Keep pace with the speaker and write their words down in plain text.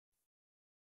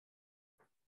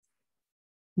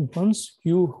Once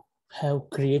you have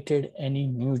created any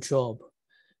new job,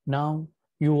 now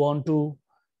you want to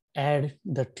add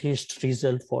the test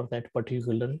result for that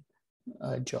particular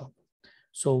job.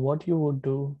 So what you would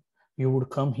do, you would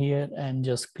come here and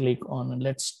just click on,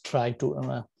 let's try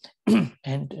to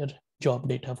enter job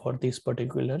data for this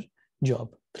particular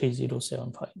job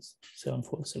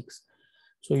 3075746.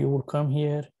 So you would come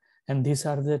here, and these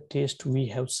are the tests we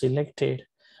have selected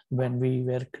when we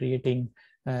were creating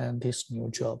this new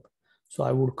job. So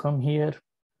I would come here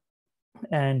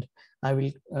and I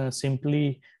will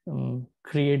simply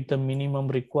create the minimum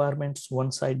requirements.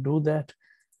 Once I do that,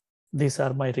 these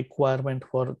are my requirement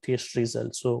for test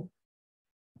results. So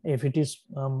if it is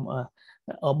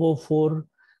above 4,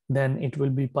 then it will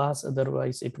be pass,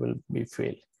 otherwise it will be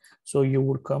fail. So you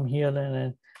would come here,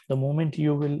 and the moment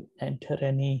you will enter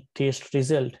any test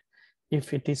result,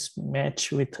 if it is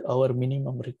matched with our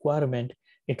minimum requirement,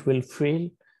 it will fail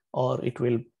or it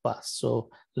will pass. So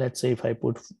let's say if I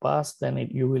put pass, then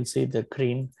you will see the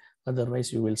green,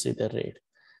 otherwise you will see the red.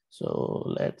 So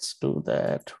let's do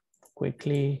that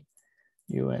quickly.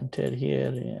 You enter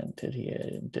here, enter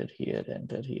here, enter here,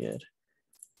 enter here.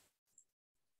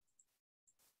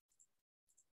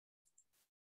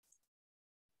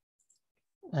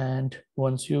 And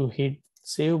once you hit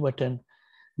save button,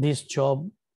 this job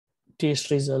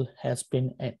test result has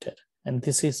been entered. And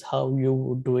this is how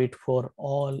you do it for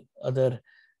all other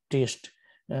test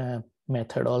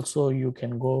method. Also, you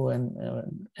can go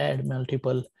and add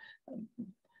multiple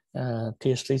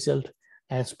test result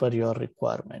as per your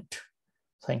requirement.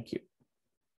 Thank you.